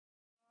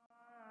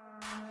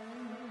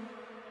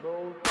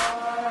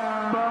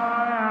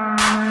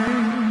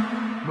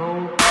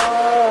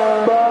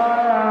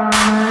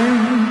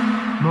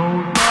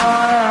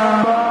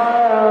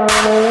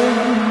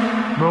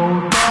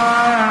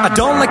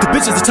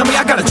bitches that tell me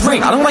I gotta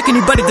drink. I don't like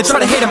anybody that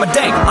try to hate on my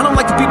dank. I don't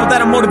like the people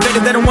that are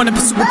motivated, that don't want to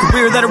pursue a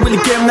career, that don't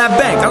really get in that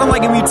bank. I don't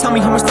like it when you tell me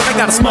how much that I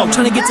gotta smoke.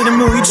 Trying to get to the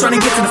mood, you trying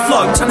to get to the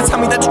flow. You trying to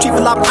tell me that you cheap a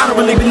lot, but I don't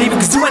really believe it,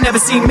 cause you ain't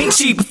never seen me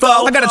cheap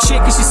before. I got a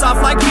chick and she's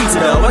soft like pizza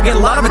though. I get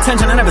a lot of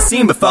attention I never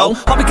seen before.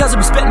 All because I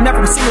be spitting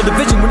every single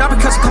division. We're not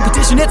because of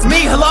competition, it's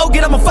me. Hello,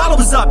 get up and follow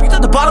this up. You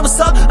thought the bottle was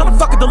up? I'm a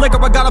fuck with the liquor,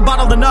 I got a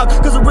bottle enough.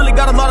 Cause I really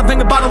got a lot of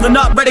anger bottled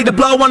up. Ready to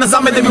blow on a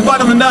zombie, they be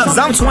bottling up. Cause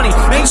I'm 20,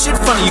 ain't shit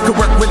funny. You can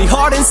work really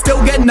hard and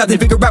still get nothing.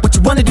 Figure out what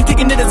you wanna do,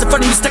 thinking it isn't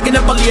funny. You're stacking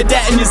up all of your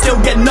debt and you still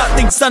get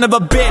nothing. Son of a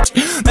bitch,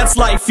 that's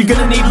life. You're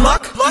gonna need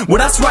luck? Well,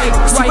 that's right.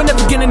 So you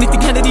never get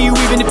anything handed to you,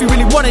 even if you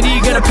really wanted it.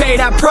 You gotta pay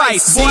that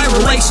price. Boy,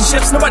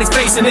 relationships, nobody's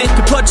facing it.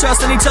 To put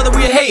trust in each other,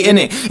 we're hating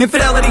it.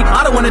 Infidelity,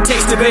 I don't wanna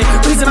taste of it.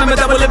 Please remember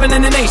that we're living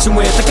in a nation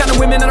with the kind of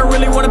women that I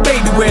really wanna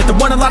bathe with. I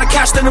want a lot of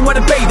cash, then I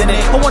wanna bathe in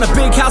it. I want a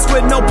big house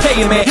with no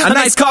payment, a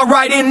nice car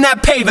right in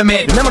that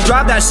pavement. And I'ma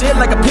drive that shit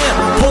like a pimp.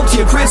 Pull to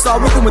your crib,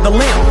 start working with a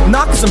limp.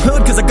 Knocking some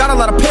hood, cause I got a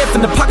lot of pip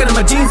in the pocket of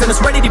my jeans, and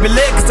it's ready to be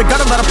lit. Cause I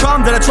got a lot of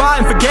problems that I try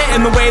and forget.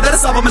 And the way that I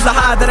solve them is the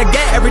high that I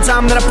get every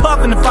time that I puff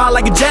and I fly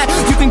like a jet.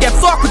 You can get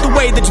fucked with the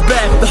way that you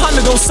bet. The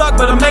Hundo gon' suck,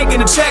 but I'm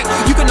making a check.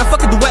 You cannot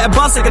fuck with the way I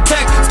bounce like a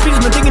tech. Speed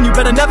is my thing and you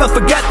better never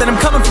forget that I'm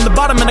coming from the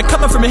bottom and I'm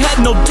coming from your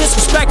head. No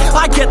disrespect,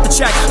 I get the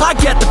check, I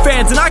get the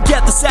fans, and I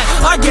get the set.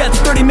 I get the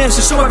 30 minutes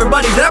to show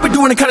everybody that I've been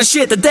doing the kind of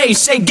shit that they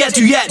ain't get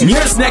to yet. And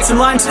you're just next in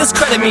line to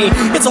discredit me.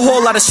 It's a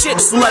whole lot of shit,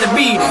 just to let it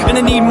be. And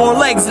I need more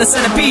legs than a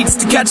centipede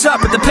to catch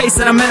up at the pace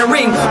that I'm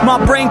entering. My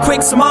brain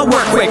quick, so my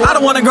work quick. I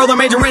don't want a girl that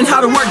major in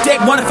how to work dick.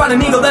 Wanna find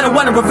an eagle, then I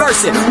wanna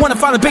reverse it. Wanna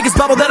find the biggest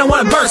bubble, then I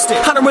wanna burst it.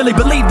 I don't really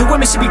believe the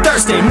women should be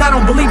thirsty. And I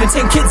don't believe in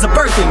 10 kids of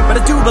birthing, but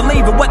I do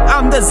believe in what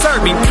I'm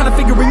deserving. Kinda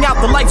figuring out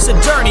the life's a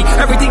journey.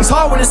 Everything's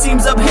hard when it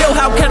seems uphill.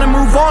 How can I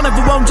move on if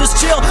I won't just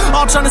chill?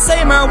 All trying to say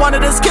marijuana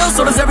does kill,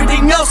 so does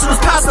everything else, so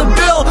just pass the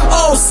bill.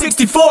 Oh,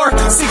 64,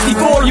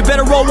 64, you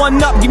better roll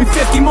one up, give me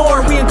 50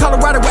 more. We in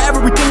Colorado where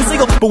everything's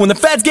legal, but when the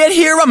feds get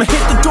here, I'ma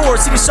hit the door.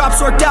 See the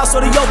shops worked out, so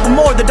they open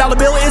more. The dollar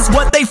bill is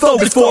what they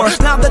focus for.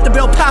 Now that the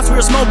bill passed,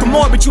 we're smoking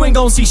more, but you ain't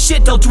gonna see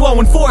shit till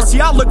 204.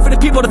 See, I look for the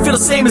people to feel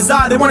the same as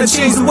I. They wanna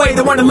change the way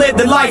they wanna live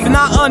their life, and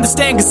I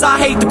understand, cause I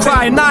hate the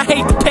cry, and I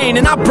hate the pain,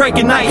 and I break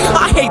at night.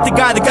 I hate the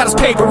guy that got his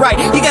paper right.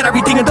 He got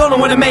everything, I don't know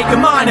when to make it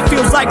mine. It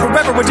feels like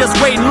forever we're just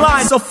waiting in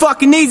line. So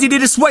fucking easy to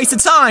just waste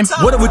of time.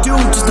 What I would do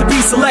just to be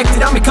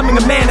selected. I'm becoming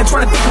a man and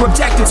trying to figure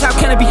objectives. How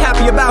can I be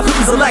happy about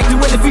who's elected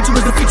when the future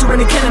is the future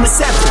and it can't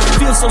accept it?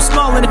 Feel so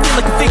small and I feel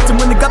like a victim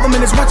when the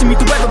government is watching me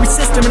through every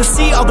system. And I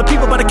see all the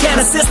people but I can't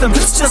assist them.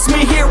 It's just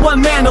me here,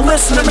 one man to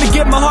listen. I'm gonna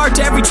give my heart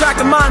to every track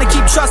of mine and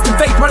keep trust and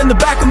faith right in the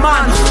back of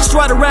mine.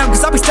 Strut around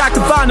cause I'll be stacked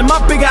to find in my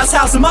big ass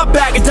house and my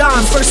bag of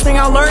dimes. First thing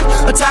I learned,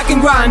 attack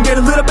and grind. Get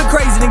a little bit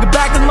crazy then get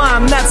back in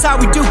line. And that's how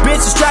we do,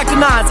 bitch,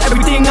 distracting eyes.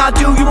 Everything I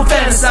do you will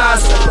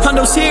fantasize.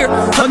 Hundo's here,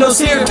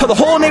 tell the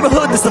whole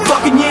neighborhood this the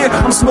fucking year.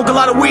 I'm smoke a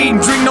lot of weed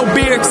and drink no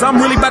beer, cause I'm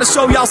really about to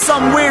show y'all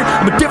something weird.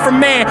 I'm a different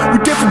man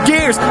with different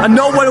gears. I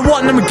know what I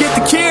want and I'ma get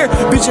the cure.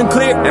 Vision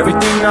clear,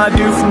 everything I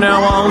do from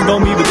now on is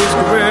gonna be with this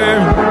career.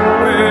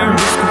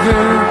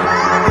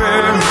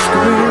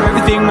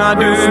 Everything I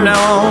do from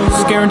now on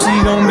is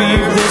guaranteed gonna be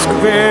with this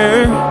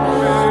career.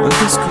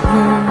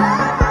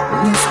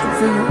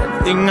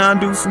 Everything I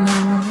do from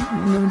now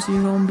on is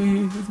guaranteed gonna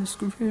be with this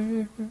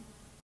career.